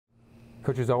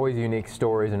Coach, there's always unique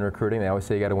stories in recruiting. They always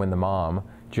say you got to win the mom.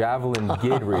 Javelin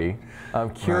Guidry,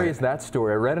 I'm curious that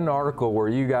story. I read an article where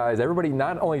you guys, everybody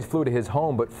not only flew to his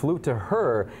home, but flew to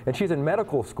her, and she's in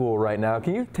medical school right now.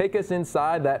 Can you take us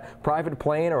inside that private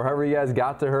plane or however you guys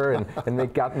got to her and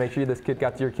make sure this kid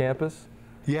got to your campus?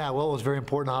 Yeah, well, it was very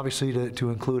important, obviously, to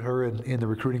include her in the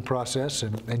recruiting process,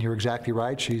 and you're exactly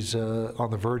right. She's on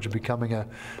the verge of becoming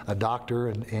a doctor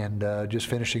and just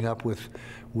finishing up with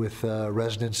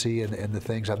residency and the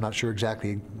things. I'm not sure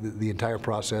exactly the entire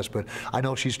process, but I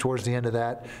know she's towards the end of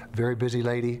that. Very busy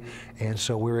lady, and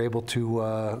so we were able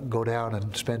to go down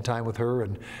and spend time with her,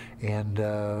 and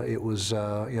it was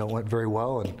went very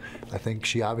well, and I think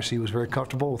she obviously was very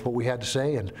comfortable with what we had to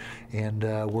say, and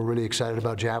we're really excited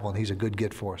about Javelin. He's a good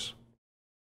get for us.